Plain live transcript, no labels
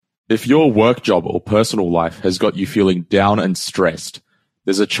If your work job or personal life has got you feeling down and stressed,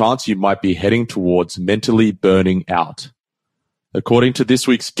 there's a chance you might be heading towards mentally burning out. According to this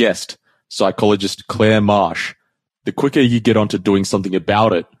week's guest, psychologist Claire Marsh, the quicker you get onto doing something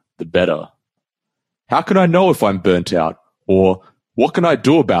about it, the better. How can I know if I'm burnt out? Or what can I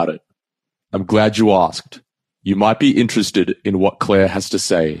do about it? I'm glad you asked. You might be interested in what Claire has to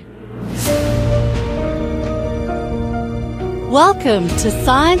say. Welcome to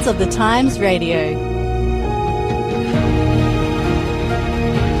Signs of the Times Radio.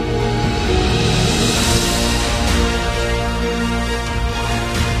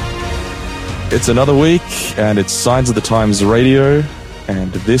 It's another week, and it's Signs of the Times Radio,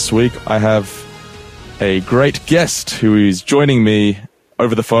 and this week I have a great guest who is joining me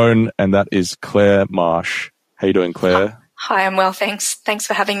over the phone, and that is Claire Marsh. How you doing, Claire? Hi, I'm well, thanks. Thanks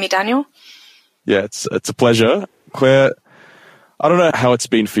for having me, Daniel. Yeah, it's a pleasure. Claire, I don't know how it's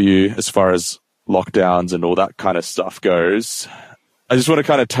been for you as far as lockdowns and all that kind of stuff goes. I just want to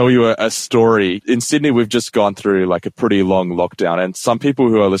kind of tell you a story. In Sydney, we've just gone through like a pretty long lockdown, and some people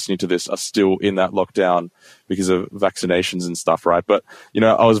who are listening to this are still in that lockdown because of vaccinations and stuff, right? But, you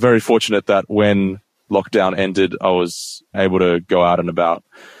know, I was very fortunate that when lockdown ended, I was able to go out and about.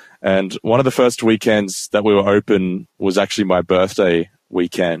 And one of the first weekends that we were open was actually my birthday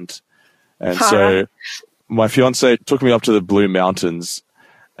weekend. And so my fiance took me up to the Blue Mountains,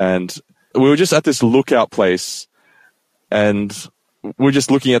 and we were just at this lookout place, and we were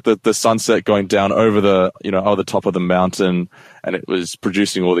just looking at the sunset going down over the top of the mountain, and it was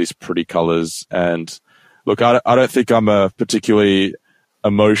producing all these pretty colors. And look, I don't think I'm a particularly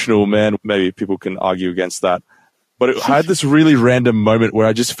emotional man. Maybe people can argue against that. But it had this really random moment where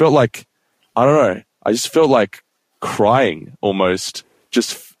I just felt like, I don't know, I just felt like crying almost.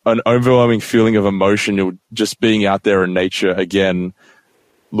 Just an overwhelming feeling of emotion, just being out there in nature again,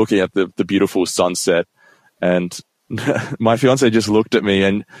 looking at the beautiful sunset. And my fiance just looked at me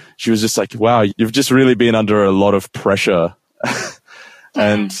and she was just like, wow, you've just really been under a lot of pressure.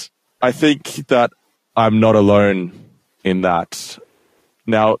 And I think that I'm not alone in that.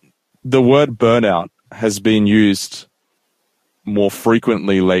 Now, the word burnout has been used more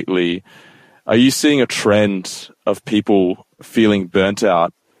frequently lately. Are you seeing a trend of people feeling burnt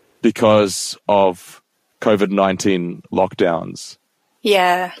out because of COVID-19 lockdowns?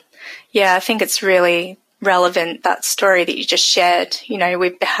 Yeah, I think it's really relevant, that story that you just shared. You know,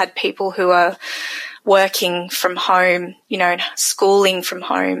 we've had people who are working from home, you know, schooling from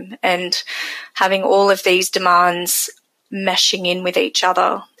home, and having all of these demands meshing in with each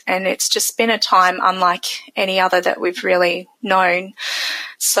other. And it's just been a time unlike any other that we've really known.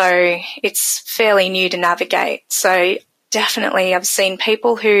 So it's fairly new to navigate. So definitely I've seen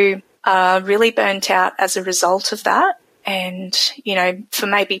people who are really burnt out as a result of that. And, you know, for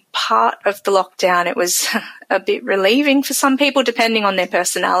maybe part of the lockdown, it was a bit relieving for some people, depending on their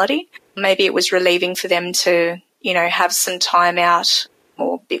personality. Maybe it was relieving for them to, you know, have some time out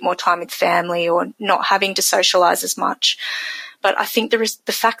or a bit more time with family, or not having to socialize as much. But I think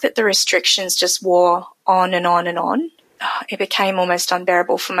the fact that the restrictions just wore on and on and on, it became almost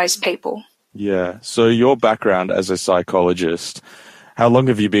unbearable for most people. Yeah. So your background as a psychologist, how long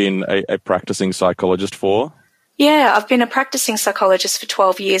have you been a practicing psychologist for? Yeah, I've been a practicing psychologist for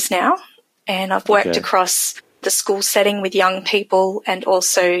 12 years now, and I've worked across the school setting with young people and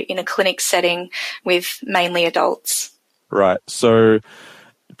also in a clinic setting with mainly adults. Right. So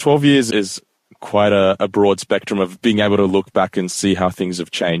 12 years is quite a broad spectrum of being able to look back and see how things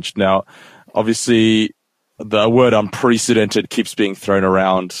have changed. Now, obviously, the word unprecedented keeps being thrown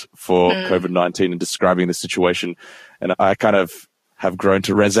around for COVID-19 and describing the situation. And I kind of have grown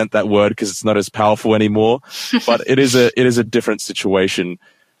to resent that word because it's not as powerful anymore, but it is a different situation.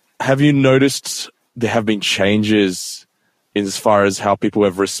 Have you noticed there have been changes as far as how people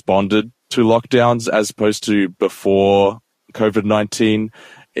have responded to lockdowns as opposed to before COVID-19,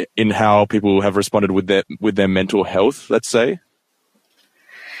 in how people have responded with their mental health, let's say?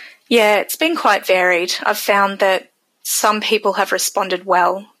 Yeah, it's been quite varied. I've found that some people have responded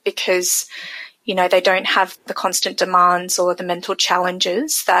well because, you know, they don't have the constant demands or the mental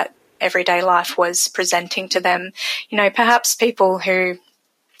challenges that everyday life was presenting to them. You know, perhaps people who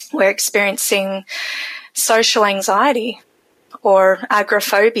were experiencing social anxiety or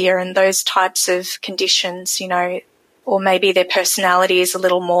agoraphobia and those types of conditions, you know, or maybe their personality is a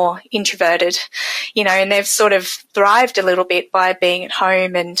little more introverted, you know, and they've sort of thrived a little bit by being at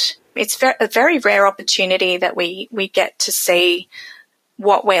home. And it's a very rare opportunity that we get to see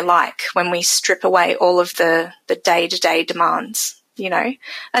what we're like when we strip away all of the day-to-day demands. you know,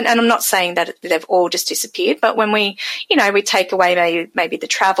 and I'm not saying that they've all just disappeared, but when we, you know, we take away maybe the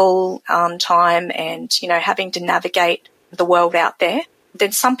travel time and, you know, having to navigate the world out there,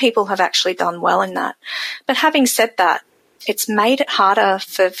 then some people have actually done well in that. But having said that, it's made it harder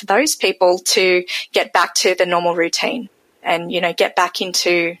for those people to get back to the normal routine and, you know, get back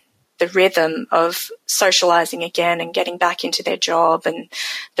into the rhythm of socializing again and getting back into their job and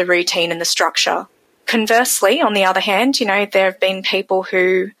the routine and the structure. Conversely, on the other hand, you know, there have been people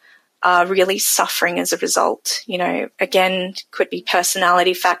who are really suffering as a result. You know, again, could be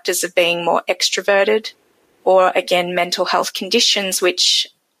personality factors of being more extroverted, or again, mental health conditions which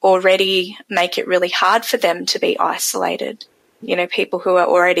already make it really hard for them to be isolated. You know, people who are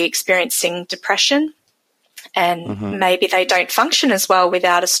already experiencing depression and maybe they don't function as well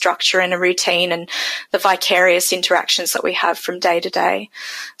without a structure and a routine and the vicarious interactions that we have from day to day.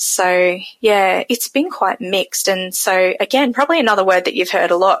 So, yeah, it's been quite mixed. And so, again, probably another word that you've heard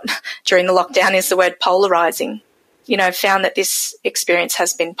a lot during the lockdown is the word polarizing. You know, I've found that this experience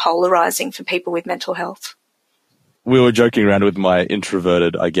has been polarizing for people with mental health. We were joking around with my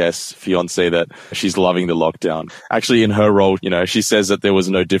introverted, I guess, fiance that she's loving the lockdown. Actually, in her role, you know, she says that there was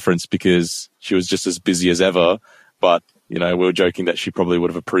no difference because she was just as busy as ever. But, you know, we were joking that she probably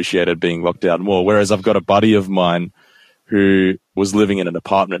would have appreciated being locked down more. Whereas I've got a buddy of mine who was living in an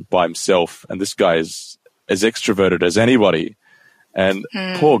apartment by himself, and this guy is as extroverted as anybody. And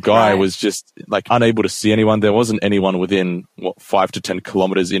poor guy was just like unable to see anyone. There wasn't anyone within 5 to 10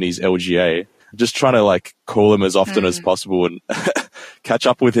 kilometers in his LGA. Just trying to like call him as often as possible and catch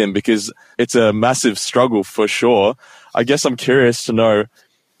up with him because it's a massive struggle for sure. I guess I'm curious to know,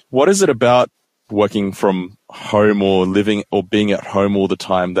 what is it about working from home or living or being at home all the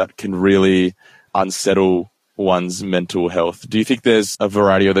time that can really unsettle one's mental health? Do you think there's a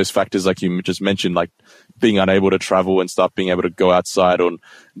variety of those factors like you just mentioned, like being unable to travel and stuff, being able to go outside or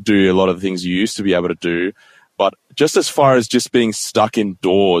do a lot of the things you used to be able to do? But just as far as just being stuck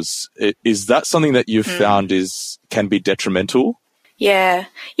indoors, is that something that you've found can be detrimental? Yeah.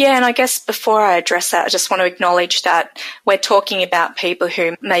 And I guess before I address that, I just want to acknowledge that we're talking about people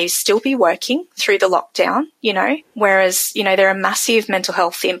who may still be working through the lockdown, you know, whereas, you know, there are massive mental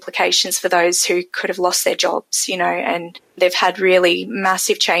health implications for those who could have lost their jobs, you know, and they've had really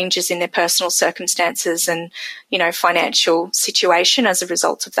massive changes in their personal circumstances and, you know, financial situation as a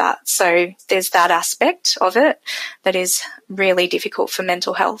result of that. So there's that aspect of it that is really difficult for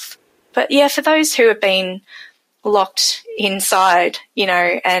mental health. But yeah, for those who have been locked inside, you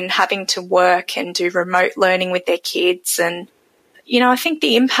know, and having to work and do remote learning with their kids. And, you know, I think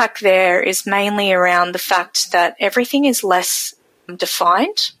the impact there is mainly around the fact that everything is less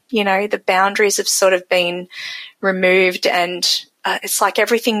defined. You know, the boundaries have sort of been removed and it's like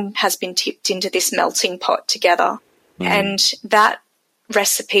everything has been tipped into this melting pot together. And that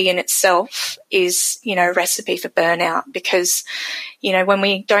recipe in itself is, you know, a recipe for burnout because, you know, when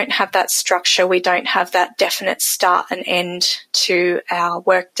we don't have that structure, we don't have that definite start and end to our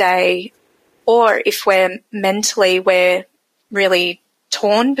work day, or if we're really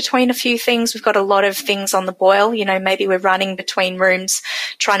torn between a few things, we've got a lot of things on the boil, you know, maybe we're running between rooms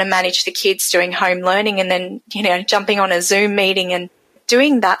trying to manage the kids doing home learning and then, you know, jumping on a Zoom meeting and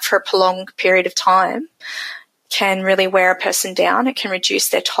doing that for a prolonged period of time can really wear a person down. It can reduce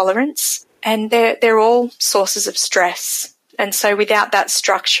their tolerance, and they're all sources of stress. And so without that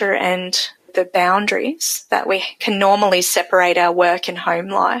structure and the boundaries that we can normally separate our work and home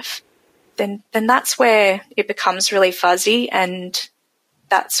life, then that's where it becomes really fuzzy, and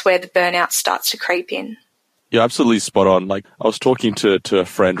that's where the burnout starts to creep in. You're absolutely spot on. Like, I was talking to a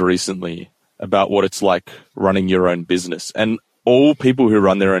friend recently about what it's like running your own business, and all people who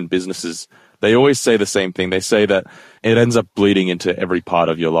run their own businesses, they always say the same thing. They say that it ends up bleeding into every part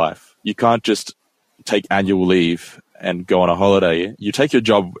of your life. You can't just take annual leave and go on a holiday. You take your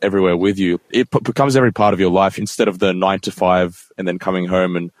job everywhere with you. It becomes every part of your life instead of the 9 to 5 and then coming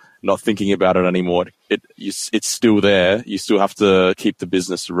home and not thinking about it anymore. It's still there. You still have to keep the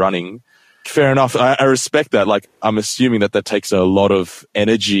business running. Fair enough. I respect that. Like, I'm assuming that takes a lot of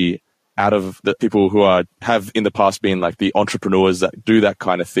energy out of the people who have in the past been like the entrepreneurs that do that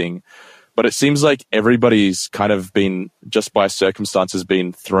kind of thing. But it seems like everybody's kind of been, just by circumstances,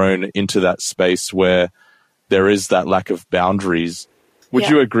 been thrown into that space where there is that lack of boundaries. Would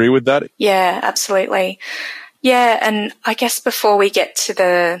you agree with that? Yeah, absolutely. Yeah, and I guess before we get to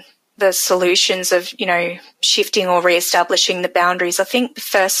the solutions of, you know, shifting or reestablishing the boundaries, I think the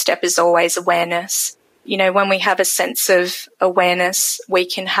first step is always awareness. You know, when we have a sense of awareness, we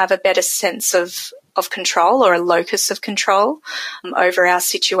can have a better sense of control or a locus of control over our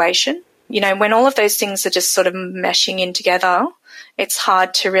situation. When all of those things are just sort of meshing in together, it's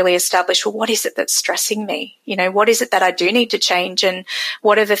hard to really establish, well, what is it that's stressing me? What is it that I do need to change, and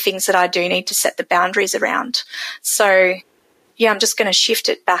what are the things that I do need to set the boundaries around? So, I'm just going to shift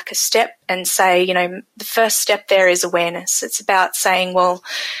it back a step and say, the first step there is awareness. It's about saying, well,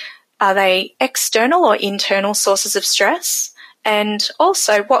 are they external or internal sources of stress? And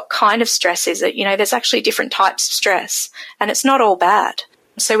also, what kind of stress is it? There's actually different types of stress, and it's not all bad.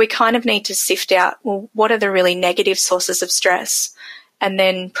 So we kind of need to sift out, well, what are the really negative sources of stress? And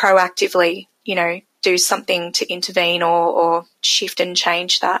then proactively, do something to intervene or shift and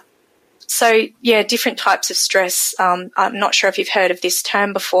change that. So, different types of stress. I'm not sure if you've heard of this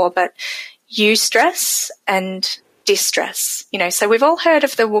term before, but eustress and distress. So we've all heard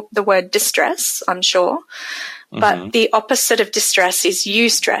of the word distress, I'm sure. But the opposite of distress is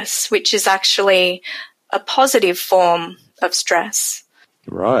eustress, which is actually a positive form of stress.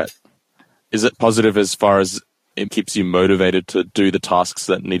 Right. Is it positive as far as it keeps you motivated to do the tasks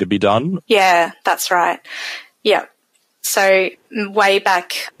that need to be done? Yeah, that's right. Yeah. So way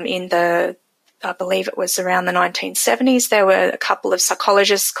back in I believe it was around the 1970s, there were a couple of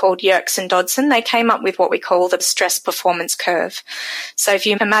psychologists called Yerkes and Dodson. They came up with what we call the stress performance curve. So if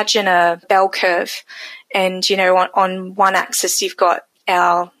you imagine a bell curve and, on one axis you've got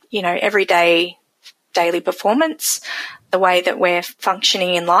our, everyday daily performance, the way that we're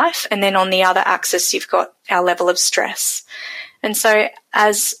functioning in life. And then on the other axis, you've got our level of stress. And so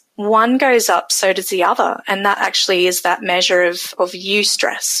as one goes up, so does the other. And that actually is that measure of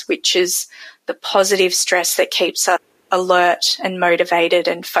eustress, which is the positive stress that keeps us alert and motivated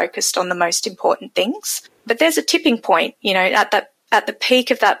and focused on the most important things. But there's a tipping point, at the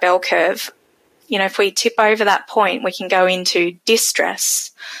peak of that bell curve. If we tip over that point, we can go into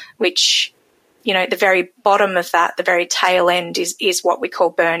distress, which, the very bottom of that, the very tail end is what we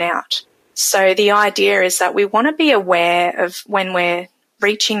call burnout. So the idea is that we want to be aware of when we're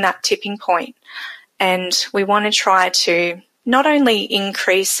reaching that tipping point, and we want to try to not only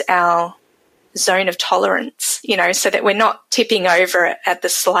increase our zone of tolerance, so that we're not tipping over at the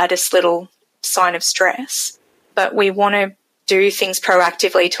slightest little sign of stress, but we want to do things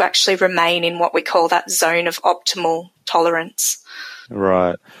proactively to actually remain in what we call that zone of optimal tolerance.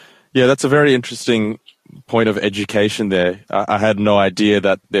 Right. Yeah, that's a very interesting point of education there. I had no idea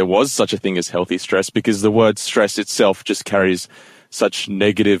that there was such a thing as healthy stress, because the word stress itself just carries such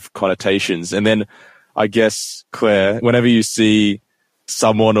negative connotations. And then I guess, Claire, whenever you see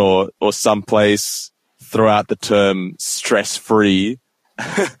someone or someplace throw out the term stress-free,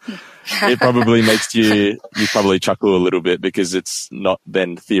 it probably makes you probably chuckle a little bit, because it's not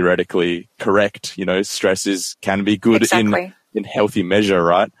then theoretically correct. Stress can be good Exactly. in healthy measure,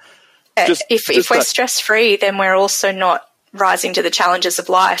 right? If we're stress-free, then we're also not rising to the challenges of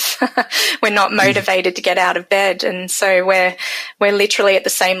life. We're not motivated to get out of bed. And so we're literally at the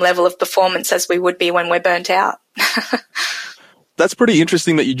same level of performance as we would be when we're burnt out. That's pretty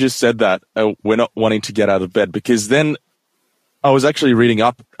interesting that you just said that. We're not wanting to get out of bed, because then I was actually reading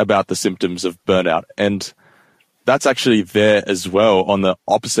up about the symptoms of burnout, and that's actually there as well on the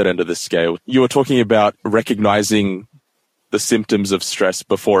opposite end of the scale. You were talking about recognizing the symptoms of stress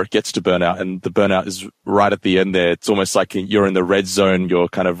before it gets to burnout, and the burnout is right at the end there. It's almost like you're in the red zone, you're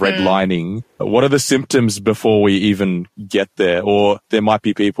kind of redlining. What are the symptoms before we even get there? Or there might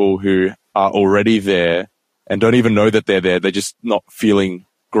be people who are already there and don't even know that they're there. They're just not feeling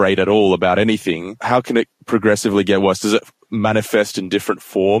great at all about anything. How can it progressively get worse? Does it manifest in different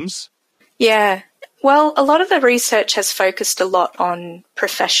forms? Yeah. Well, a lot of the research has focused a lot on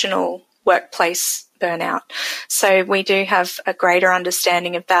professional workplace burnout. So we do have a greater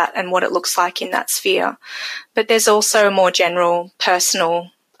understanding of that and what it looks like in that sphere. But there's also a more general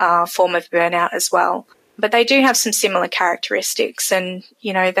personal form of burnout as well. But they do have some similar characteristics, and,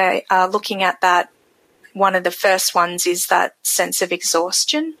 they are looking at that. One of the first ones is that sense of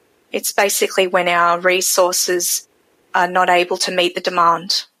exhaustion. It's basically when our resources are not able to meet the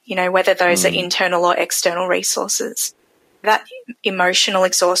demand, whether those are internal or external resources. That emotional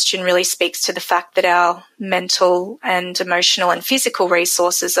exhaustion really speaks to the fact that our mental and emotional and physical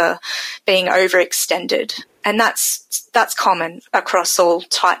resources are being overextended. And that's common across all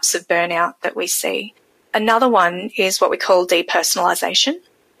types of burnout that we see. Another one is what we call depersonalization.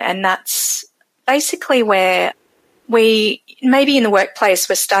 And that's basically where we, maybe in the workplace,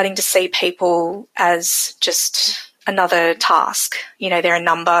 we're starting to see people as just another task. They're a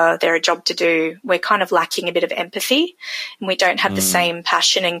number, they're a job to do. We're kind of lacking a bit of empathy, and we don't have the same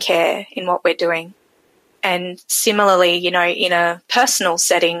passion and care in what we're doing. And similarly, in a personal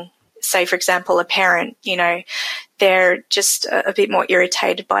setting, say, for example, a parent, they're just a bit more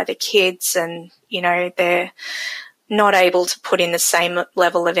irritated by the kids, and, you know, they're not able to put in the same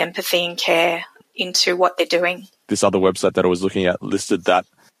level of empathy and care into what they're doing. This other website that I was looking at listed that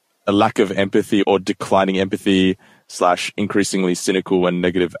a lack of empathy or declining empathy / increasingly cynical and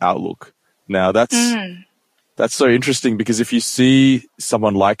negative outlook. Now, that's so interesting, because if you see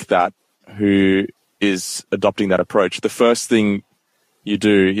someone like that who is adopting that approach, the first thing you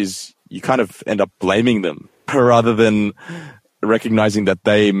do is you kind of end up blaming them rather than recognizing that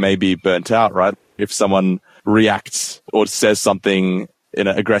they may be burnt out, right? If someone reacts or says something in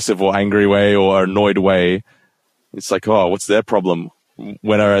an aggressive or angry way or annoyed way, it's like, oh, what's their problem?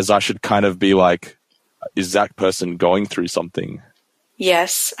 Whereas I should kind of be like, is that person going through something?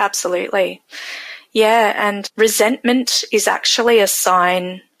 Yes, absolutely. Yeah, and resentment is actually a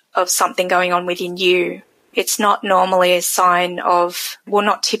sign of something going on within you. It's not normally a sign of, well,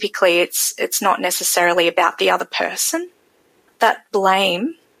 not typically, it's not necessarily about the other person. That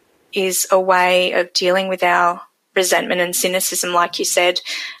blame is a way of dealing with our resentment and cynicism, like you said.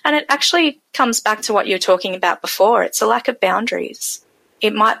 And it actually comes back to what you were talking about before. It's a lack of boundaries.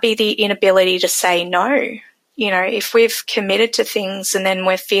 It might be the inability to say no. You know, if we've committed to things and then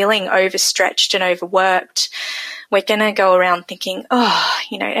we're feeling overstretched and overworked, we're going to go around thinking, oh,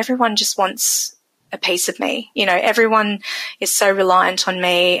 you know, everyone just wants a piece of me. You know, everyone is so reliant on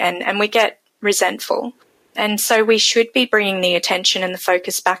me, and we get resentful. And so we should be bringing the attention and the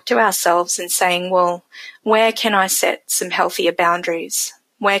focus back to ourselves and saying, well, where can I set some healthier boundaries?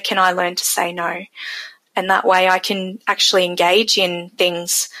 Where can I learn to say no? And that way I can actually engage in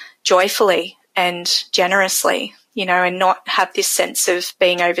things joyfully and generously, you know, and not have this sense of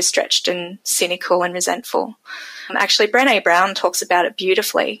being overstretched and cynical and resentful. Actually, Brené Brown talks about it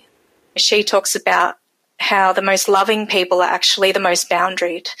beautifully. She talks about how the most loving people are actually the most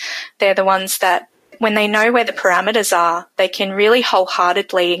boundaried. They're the ones that, when they know where the parameters are, they can really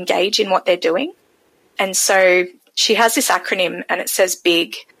wholeheartedly engage in what they're doing. And so she has this acronym, and it says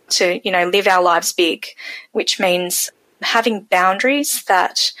BIG, to, you know, live our lives big, which means having boundaries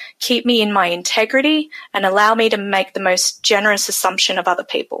that keep me in my integrity and allow me to make the most generous assumption of other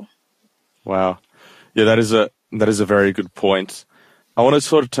people. Wow. Yeah, that is a very good point. I want to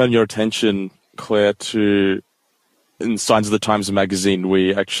sort of turn your attention, Claire, to, in Signs of the Times magazine,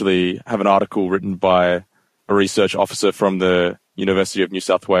 we actually have an article written by a research officer from the University of New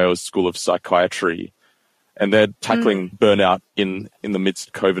South Wales School of Psychiatry, and they're tackling burnout in the midst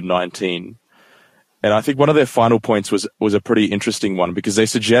of COVID-19. And I think one of their final points was a pretty interesting one, because they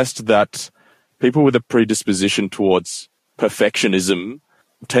suggest that people with a predisposition towards perfectionism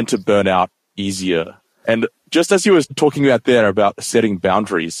tend to burn out easier. And just as you were talking about there about setting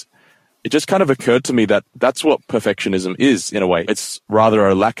boundaries, it just kind of occurred to me that that's what perfectionism is, in a way. It's rather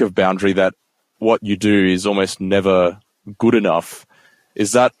a lack of boundary, that what you do is almost never good enough.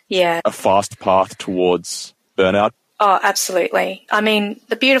 Is that a fast path towards burnout? Oh, absolutely. I mean,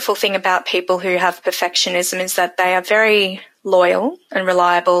 the beautiful thing about people who have perfectionism is that they are very loyal and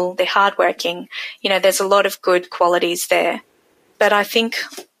reliable. They're hardworking. You know, there's a lot of good qualities there. But I think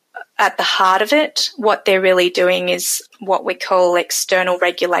at the heart of it, what they're really doing is what we call external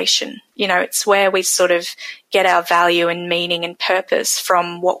regulation. You know, it's where we sort of get our value and meaning and purpose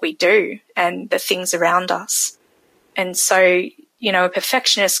from what we do and the things around us. And so, you know, a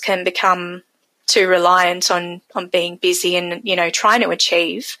perfectionist can become too reliant on being busy and, you know, trying to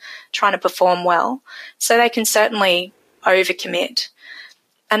achieve, trying to perform well. So they can certainly overcommit.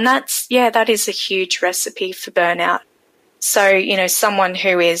 And that is a huge recipe for burnout. So, you know, someone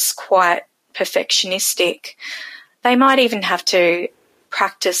who is quite perfectionistic, they might even have to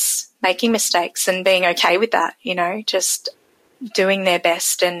practice making mistakes and being okay with that, you know, just doing their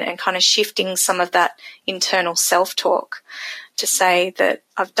best and kind of shifting some of that internal self-talk to say that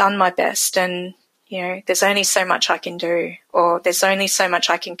I've done my best and, you know, there's only so much I can do, or there's only so much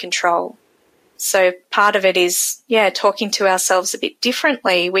I can control. So part of it is, talking to ourselves a bit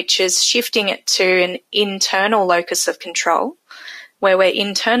differently, which is shifting it to an internal locus of control where we're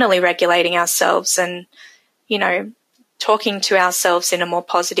internally regulating ourselves and, you know, talking to ourselves in a more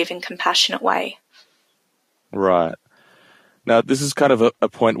positive and compassionate way. Right. Now, this is kind of a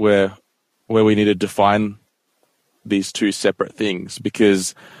point where we need to define these two separate things,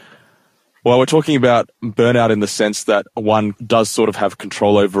 because while we're talking about burnout in the sense that one does sort of have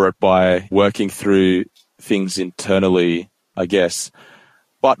control over it by working through things internally, I guess,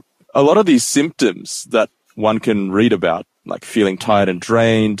 but a lot of these symptoms that one can read about, like feeling tired and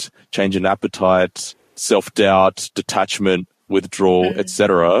drained, change in appetite, self-doubt, detachment, withdrawal,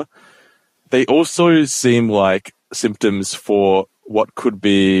 etc., they also seem like symptoms for what could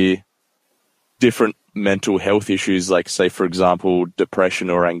be different mental health issues, like, say, for example, depression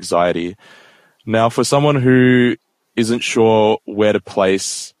or anxiety. Now, for someone who isn't sure where to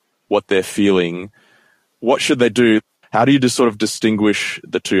place what they're feeling, what should they do? How do you just sort of distinguish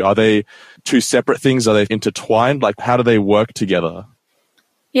the two? Are they two separate things? Are they intertwined? Like, how do they work together?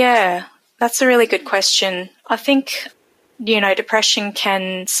 Yeah, that's a really good question. I think, depression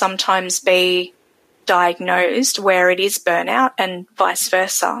can sometimes be diagnosed where it is burnout and vice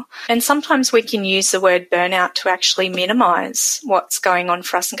versa. And sometimes we can use the word burnout to actually minimize what's going on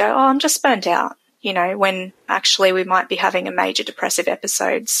for us and go, oh, I'm just burnt out, when actually we might be having a major depressive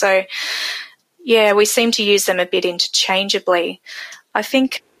episode. So, yeah, we seem to use them a bit interchangeably. I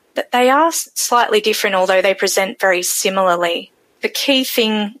think that they are slightly different, although they present very similarly. The key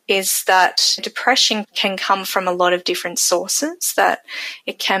thing is that depression can come from a lot of different sources, that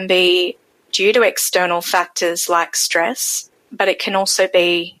it can be due to external factors like stress, but it can also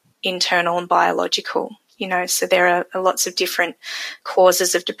be internal and biological, so there are lots of different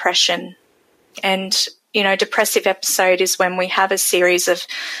causes of depression. And, depressive episode is when we have a series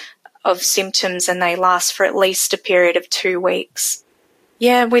of symptoms and they last for at least a period of 2 weeks.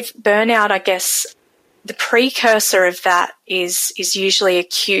 Yeah, with burnout, I guess the precursor of that is usually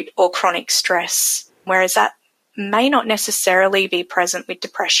acute or chronic stress, whereas that may not necessarily be present with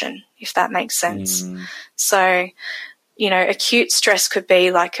depression, if that makes sense. So, acute stress could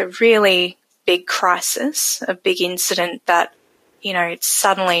be like a really big crisis, a big incident that, it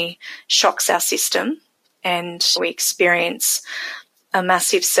suddenly shocks our system and we experience a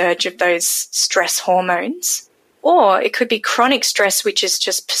massive surge of those stress hormones. Or it could be chronic stress, which is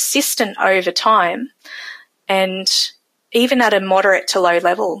just persistent over time. And even at a moderate to low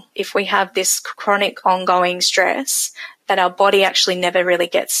level, if we have this chronic ongoing stress, that our body actually never really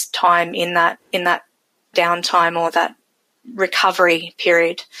gets time in that downtime or that recovery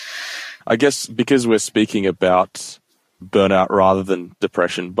period. I guess because we're speaking about burnout rather than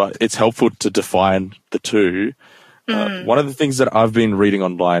depression, but it's helpful to define the two. One of the things that I've been reading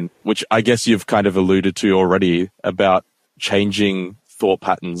online, which I guess you've kind of alluded to already, about changing thought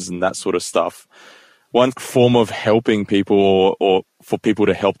patterns and that sort of stuff. One form of helping people or for people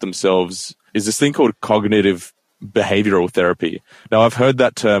to help themselves is this thing called cognitive behavioral therapy. Now, I've heard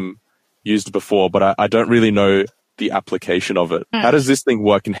that term used before, but I don't really know the application of it. How does this thing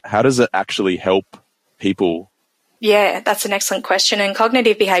work and how does it actually help people? Yeah, that's an excellent question. And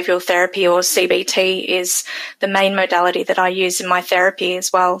cognitive behavioral therapy, or CBT, is the main modality that I use in my therapy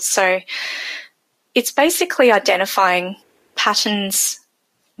as well. So it's basically identifying patterns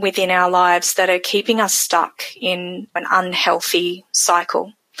within our lives that are keeping us stuck in an unhealthy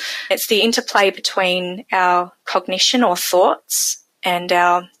cycle. It's the interplay between our cognition or thoughts and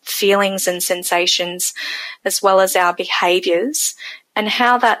our feelings and sensations, as well as our behaviours, and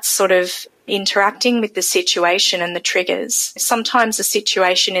how that's sort of interacting with the situation and the triggers. Sometimes the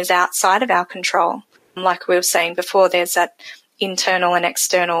situation is outside of our control. Like we were saying before, there's that internal and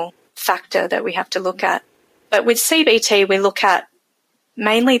external factor that we have to look at. But with CBT, we look at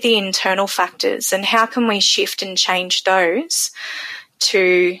mainly the internal factors and how can we shift and change those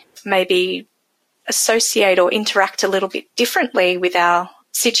to maybe associate or interact a little bit differently with our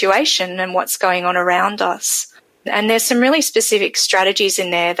situation and what's going on around us. And there's some really specific strategies in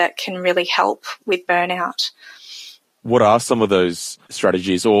there that can really help with burnout. What are some of those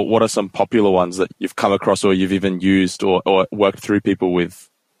strategies, or what are some popular ones that you've come across or you've even used or worked through people with?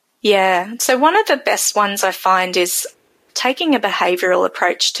 Yeah. So one of the best ones I find is taking a behavioural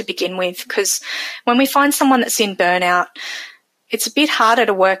approach to begin with, because when we find someone that's in burnout, it's a bit harder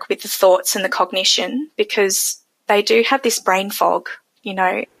to work with the thoughts and the cognition because they do have this brain fog.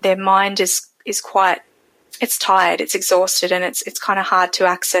 Their mind is quite, it's tired, it's exhausted, and it's kind of hard to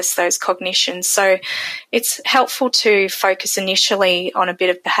access those cognitions. So it's helpful to focus initially on a bit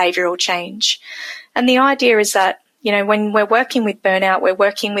of behavioural change. And the idea is that, when we're working with burnout, we're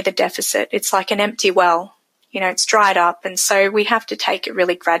working with a deficit. It's like an empty well. It's dried up, and so we have to take it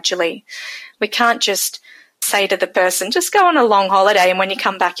really gradually. We can't just say to the person, just go on a long holiday and when you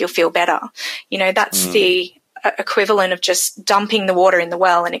come back you'll feel better. That's the equivalent of just dumping the water in the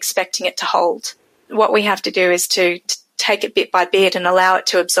well and expecting it to hold. What we have to do is to take it bit by bit and allow it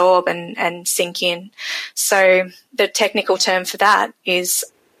to absorb and sink in. So the technical term for that is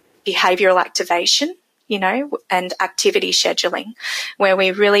behavioural activation, and activity scheduling, where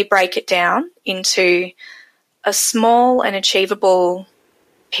we really break it down into a small and achievable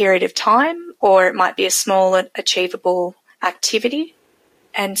period of time, or it might be a small and achievable activity,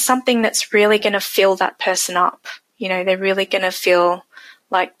 and something that's really going to fill that person up. They're really going to feel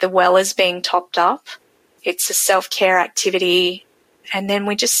like the well is being topped up. It's a self-care activity, And then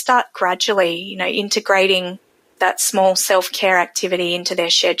we just start gradually, integrating that small self-care activity into their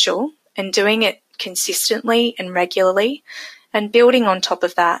schedule and doing it consistently and regularly and building on top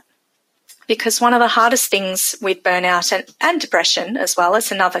of that. Because one of the hardest things with burnout and depression as well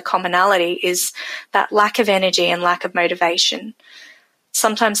as another commonality is that lack of energy and lack of motivation.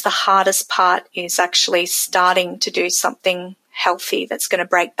 Sometimes the hardest part is actually starting to do something healthy that's going to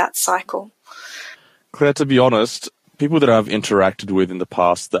break that cycle. Claire, to be honest, people that I've interacted with in the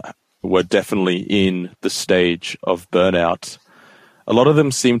past that were definitely in the stage of burnout, a lot of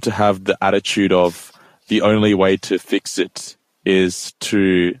them seem to have the attitude of the only way to fix it is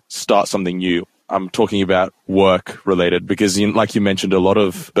to start something new. I'm talking about work related because, like you mentioned, a lot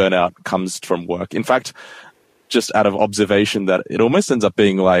of burnout comes from work. In fact, just out of observation, that it almost ends up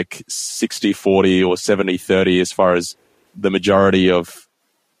being like 60-40 or 70-30 as far as the majority of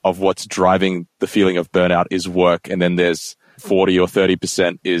what's driving the feeling of burnout is work. And then there's 40 or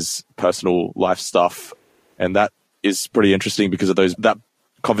 30% is personal life stuff. And that is pretty interesting because of that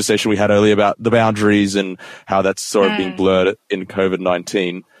conversation we had earlier about the boundaries and how that's sort of being blurred in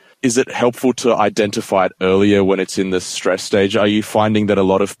COVID-19. Is it helpful to identify it earlier when it's in the stress stage? Are you finding that a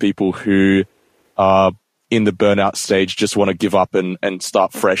lot of people who are in the burnout stage just want to give up and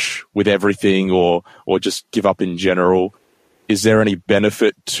start fresh with everything or just give up in general? Is there any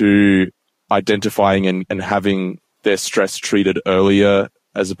benefit to identifying and having their stress treated earlier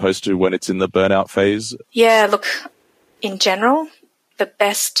as opposed to when it's in the burnout phase? Yeah, look, in general, the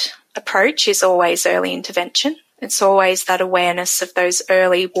best approach is always early intervention. It's always that awareness of those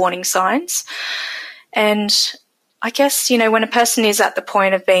early warning signs. And I guess, when a person is at the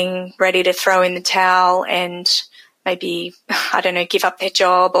point of being ready to throw in the towel and maybe, give up their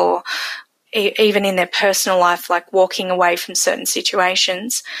job or even in their personal life, like walking away from certain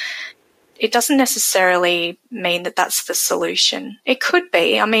situations, it doesn't necessarily mean that that's the solution. It could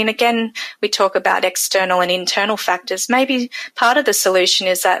be. I mean, again, we talk about external and internal factors. Maybe part of the solution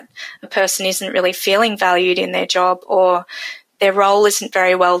is that a person isn't really feeling valued in their job or their role isn't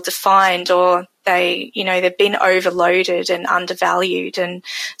very well defined or they've been overloaded and undervalued. And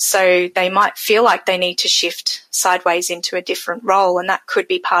so they might feel like they need to shift sideways into a different role, and that could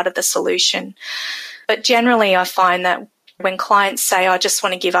be part of the solution. But generally, I find that when clients say, I just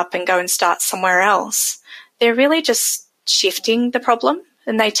want to give up and go and start somewhere else, they're really just shifting the problem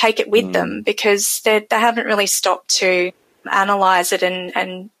and they take it with them because they haven't really stopped to analyze it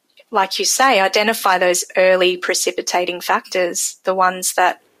and, like you say, identify those early precipitating factors, the ones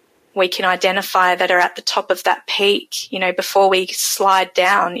that we can identify that are at the top of that peak, before we slide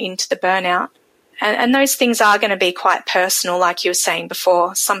down into the burnout. And those things are going to be quite personal, like you were saying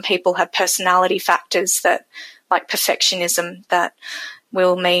before. Some people have personality factors that, like perfectionism, that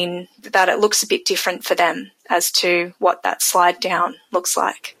will mean that it looks a bit different for them as to what that slide down looks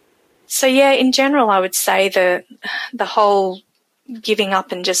like. So yeah, in general, I would say the whole giving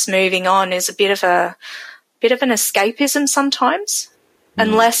up and just moving on is a bit of an escapism sometimes,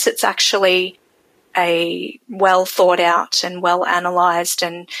 unless it's actually a well thought out and well analysed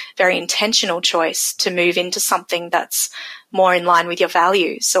and very intentional choice to move into something that's more in line with your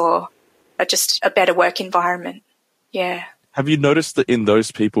values or just a better work environment. Yeah. Have you noticed that in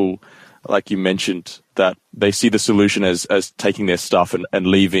those people, like you mentioned, that they see the solution as taking their stuff and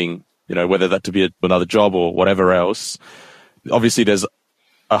leaving, whether that to be another job or whatever else? Obviously, there's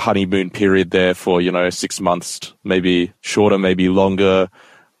a honeymoon period there for, 6 months, maybe shorter, maybe longer,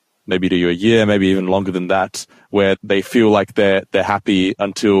 maybe to a year, maybe even longer than that, where they feel like they're happy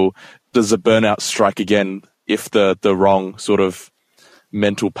until does the burnout strike again if the wrong sort of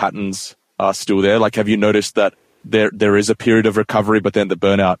mental patterns are still there? Like, have you noticed that there is a period of recovery, but then the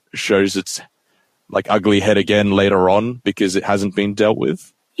burnout shows its like ugly head again later on because it hasn't been dealt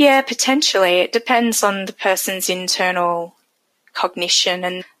with? Yeah, potentially. It depends on the person's internal cognition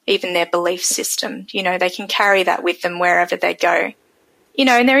and even their belief system. They can carry that with them wherever they go.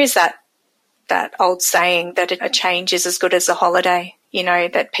 And there is that old saying that a change is as good as a holiday,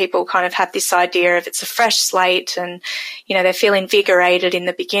 that people kind of have this idea of it's a fresh slate and, they feel invigorated in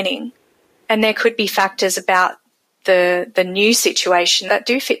the beginning. And there could be factors about the new situation that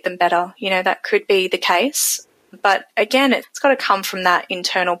do fit them better. That could be the case. But again, it's got to come from that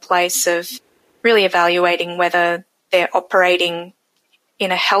internal place of really evaluating whether they're operating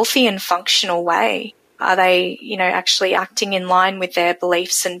in a healthy and functional way. Are they, actually acting in line with their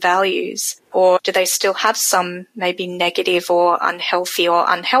beliefs and values? Or do they still have some maybe negative or unhealthy or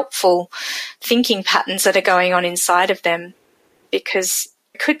unhelpful thinking patterns that are going on inside of them? Because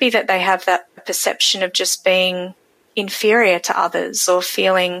it could be that they have that perception of just being inferior to others or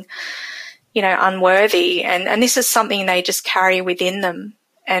feeling, unworthy. And this is something they just carry within them.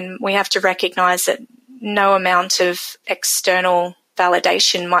 And we have to recognize that no amount of external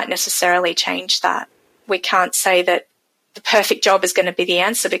validation might necessarily change that. We can't say that the perfect job is going to be the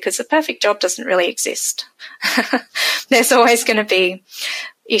answer, because the perfect job doesn't really exist. There's always going to be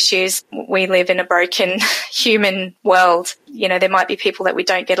issues. We live in a broken human world. There might be people that we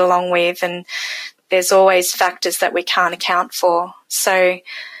don't get along with, and there's always factors that we can't account for. So,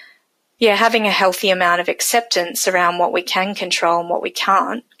 having a healthy amount of acceptance around what we can control and what we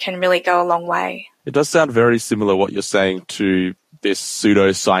can't can really go a long way. It does sound very similar what you're saying to this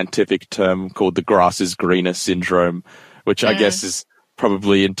pseudo-scientific term called the grass is greener syndrome, which I guess is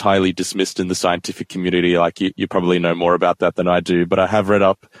probably entirely dismissed in the scientific community. Like you probably know more about that than I do, but I have read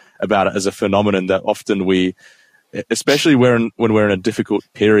up about it as a phenomenon that often we, especially when we're in a difficult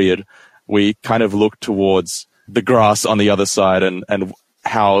period, we kind of look towards the grass on the other side and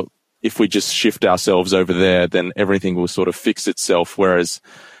how if we just shift ourselves over there, then everything will sort of fix itself. Whereas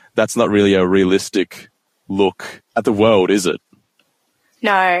that's not really a realistic look at the world, is it?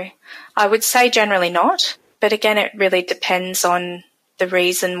 No, I would say generally not. But again, it really depends on the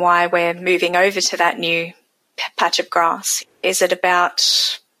reason why we're moving over to that new patch of grass. Is it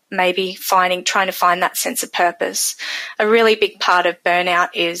about maybe trying to find that sense of purpose? A really big part of burnout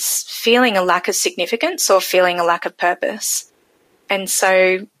is feeling a lack of significance or feeling a lack of purpose. And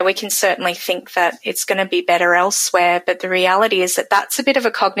so we can certainly think that it's going to be better elsewhere, but the reality is that that's a bit of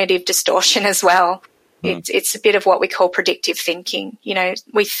a cognitive distortion as well. It's a bit of what we call predictive thinking.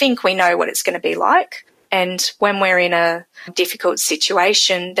 We think we know what it's going to be like. And when we're in a difficult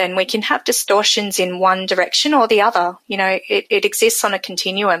situation, then we can have distortions in one direction or the other. It exists on a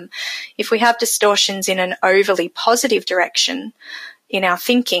continuum. If we have distortions in an overly positive direction in our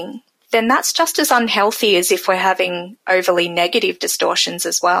thinking, then that's just as unhealthy as if we're having overly negative distortions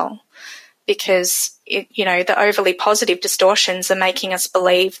as well. Because, the overly positive distortions are making us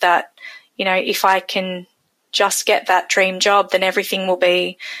believe that, if I can just get that dream job, then everything will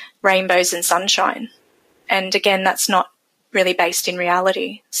be rainbows and sunshine. And again, that's not really based in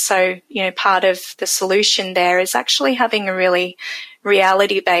reality. So, part of the solution there is actually having a really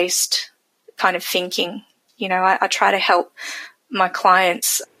reality-based kind of thinking. I try to help my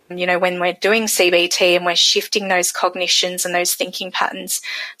clients, when we're doing CBT and we're shifting those cognitions and those thinking patterns,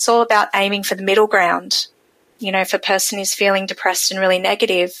 it's all about aiming for the middle ground. If a person is feeling depressed and really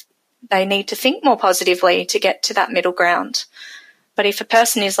negative, they need to think more positively to get to that middle ground. But if a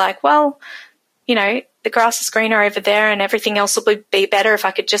person is like, well, the grass is greener over there and everything else will be better if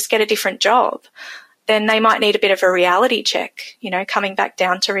I could just get a different job, then they might need a bit of a reality check, coming back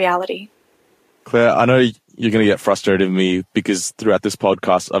down to reality. Claire, I know you're going to get frustrated with me because throughout this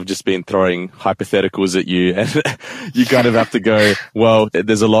podcast, I've just been throwing hypotheticals at you and you kind of have to go, well,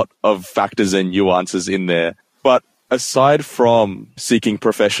 there's a lot of factors and nuances in there. But aside from seeking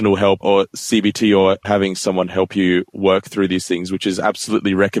professional help or CBT or having someone help you work through these things, which is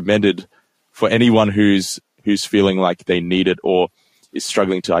absolutely recommended for anyone who's feeling like they need it or is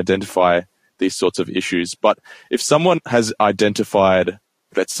struggling to identify these sorts of issues. But if someone has identified,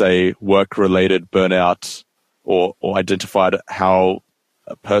 let's say, work-related burnout or identified how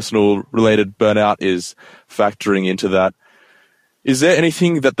a personal-related burnout is factoring into that, is there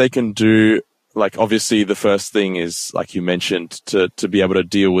anything that they can do? Like, obviously, the first thing is, like you mentioned, to be able to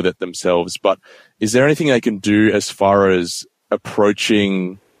deal with it themselves. But is there anything they can do as far as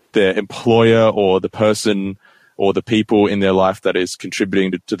approaching their employer or the person or the people in their life that is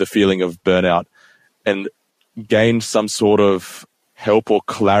contributing to the feeling of burnout and gain some sort of help or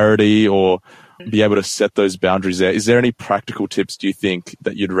clarity or be able to set those boundaries there? Is there any practical tips, do you think,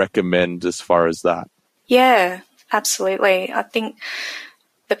 that you'd recommend as far as that? Yeah, absolutely. I think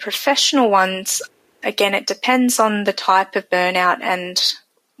the professional ones, again, it depends on the type of burnout and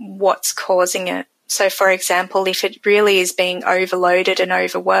what's causing it. So, for example, if it really is being overloaded and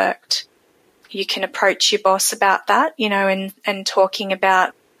overworked, you can approach your boss about that, and talking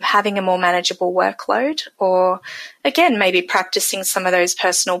about having a more manageable workload or, again, maybe practicing some of those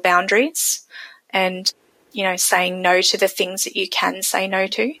personal boundaries and, saying no to the things that you can say no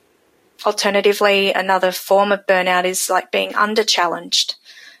to. Alternatively, another form of burnout is like being under-challenged.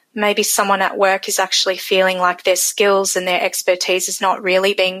 Maybe someone at work is actually feeling like their skills and their expertise is not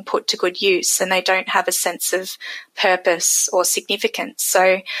really being put to good use and they don't have a sense of purpose or significance.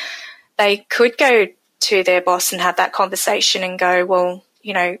 So they could go to their boss and have that conversation and go, well,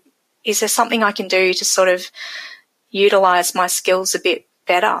 is there something I can do to sort of utilize my skills a bit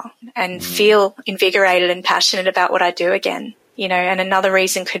better and feel invigorated and passionate about what I do again? And another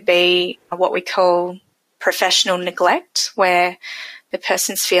reason could be what we call professional neglect, where the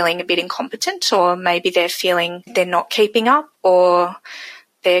person's feeling a bit incompetent, or maybe they're feeling they're not keeping up, or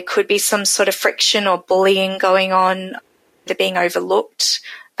there could be some sort of friction or bullying going on, they're being overlooked,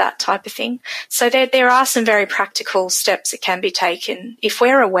 that type of thing. So there are some very practical steps that can be taken. If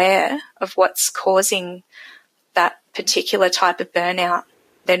we're aware of what's causing that particular type of burnout,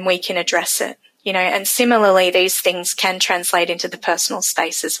 then we can address it. And similarly, these things can translate into the personal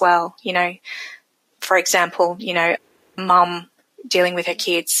space as well. For example, mum dealing with her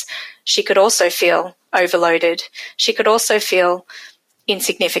kids, she could also feel overloaded. She could also feel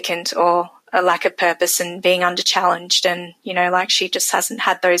insignificant or a lack of purpose and being under-challenged, and, like she just hasn't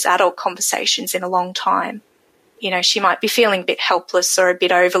had those adult conversations in a long time. She might be feeling a bit helpless or a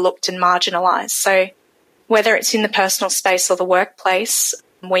bit overlooked and marginalised. So whether it's in the personal space or the workplace,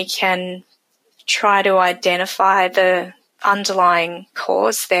 we can try to identify the underlying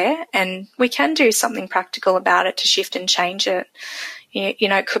cause there, and we can do something practical about it to shift and change it.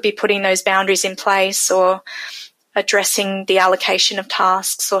 It could be putting those boundaries in place, or addressing the allocation of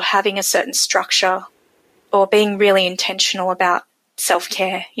tasks, or having a certain structure, or being really intentional about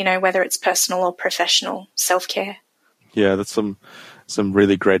self-care, whether it's personal or professional self-care. Yeah, that's some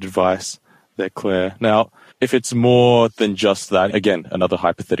really great advice there, Claire. Now, if it's more than just that, again, another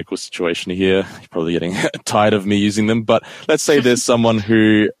hypothetical situation here, you're probably getting tired of me using them, but let's say there's someone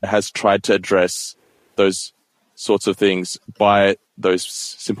who has tried to address those sorts of things by those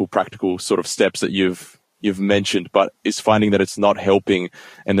simple practical sort of steps that you've mentioned, but is finding that it's not helping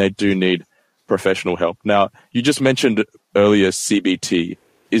and they do need professional help. Now, you just mentioned earlier CBT.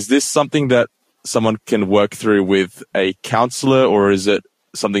 Is this something that someone can work through with a counselor, or is it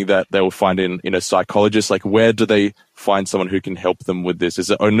something that they will find in a psychologist? Like, where do they find someone who can help them with this? Is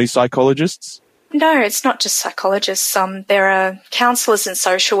it only psychologists? No, it's not just psychologists. There are counsellors and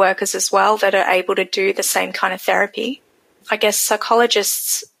social workers as well that are able to do the same kind of therapy. I guess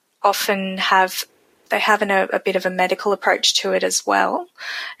psychologists often have a bit of a medical approach to it as well.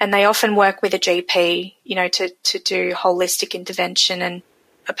 And they often work with a GP, to do holistic intervention, and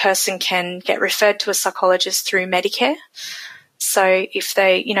a person can get referred to a psychologist through Medicare. So if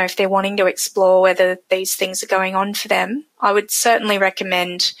they're wanting to explore whether these things are going on for them, I would certainly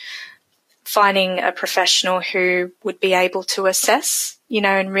recommend finding a professional who would be able to assess,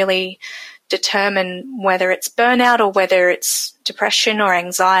 and really determine whether it's burnout or whether it's depression or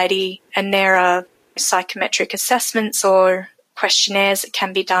anxiety. And there are psychometric assessments or questionnaires that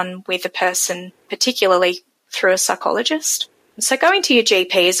can be done with a person, particularly through a psychologist. So going to your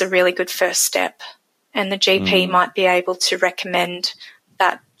GP is a really good first step. And the GP might be able to recommend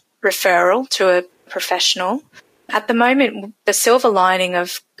that referral to a professional. At the moment, the silver lining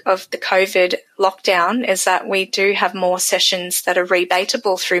of the COVID lockdown is that we do have more sessions that are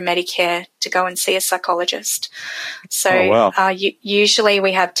rebatable through Medicare to go and see a psychologist. So usually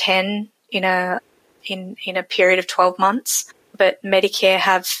we have 10 in a period of 12 months, but Medicare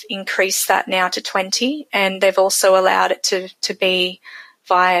have increased that now to 20, and they've also allowed it to be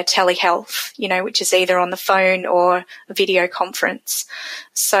via telehealth, which is either on the phone or a video conference.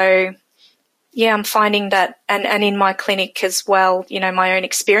 So, yeah, I'm finding that, and in my clinic as well, my own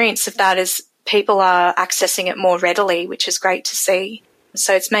experience of that is people are accessing it more readily, which is great to see.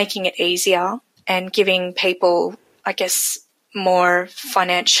 So it's making it easier and giving people, I guess, more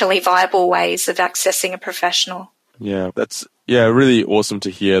financially viable ways of accessing a professional. Yeah, that's really awesome to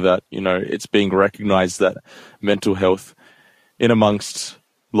hear that, it's being recognized that mental health in amongst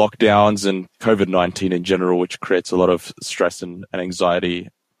lockdowns and COVID-19 in general, which creates a lot of stress and anxiety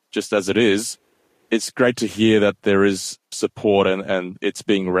just as it is, it's great to hear that there is support and it's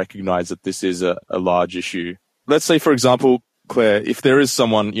being recognized that this is a large issue. Let's say, for example, Claire, if there is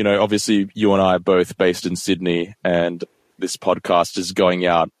someone, obviously you and I are both based in Sydney and this podcast is going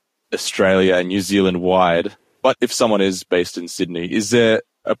out Australia and New Zealand wide, but if someone is based in Sydney, is there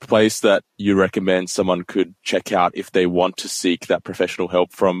a place that you recommend someone could check out if they want to seek that professional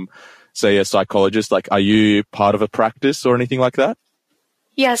help from, say, a psychologist? Like, are you part of a practice or anything like that?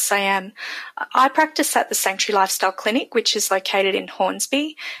 Yes, I am. I practice at the Sanctuary Lifestyle Clinic, which is located in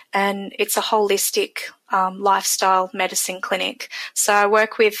Hornsby, and it's a holistic lifestyle medicine clinic. So I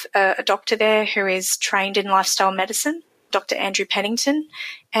work with a doctor there who is trained in lifestyle medicine, Dr. Andrew Pennington.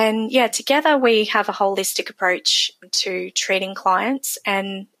 And yeah, together we have a holistic approach to treating clients.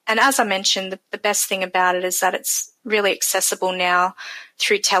 And as I mentioned, the best thing about it is that it's really accessible now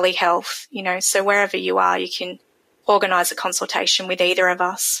through telehealth, so wherever you are, you can organise a consultation with either of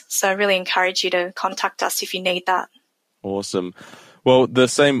us. So I really encourage you to contact us if you need that. Awesome. Well, the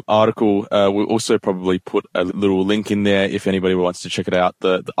same article, we'll also probably put a little link in there if anybody wants to check it out.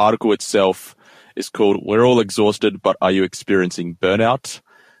 The article itself is called We're All Exhausted, But Are You Experiencing Burnout?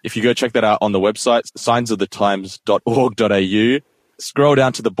 If you go check that out on the website, signsofthetimes.org.au, scroll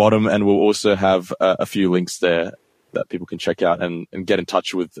down to the bottom and we'll also have a few links there that people can check out and get in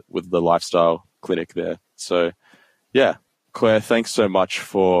touch with the lifestyle clinic there. So yeah, Claire, thanks so much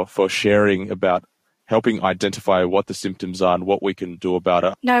for sharing about helping identify what the symptoms are and what we can do about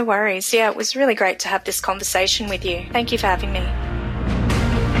it. No worries. Yeah, it was really great to have this conversation with you. Thank you for having me.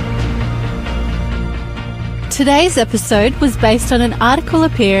 Today's episode was based on an article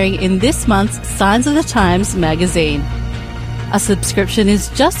appearing in this month's Signs of the Times magazine. A subscription is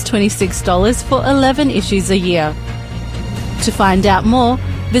just $26 for 11 issues a year. To find out more,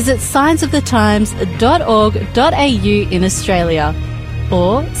 visit signsofthetimes.org.au in Australia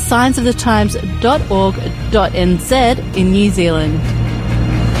or signsofthetimes.org.nz in New Zealand.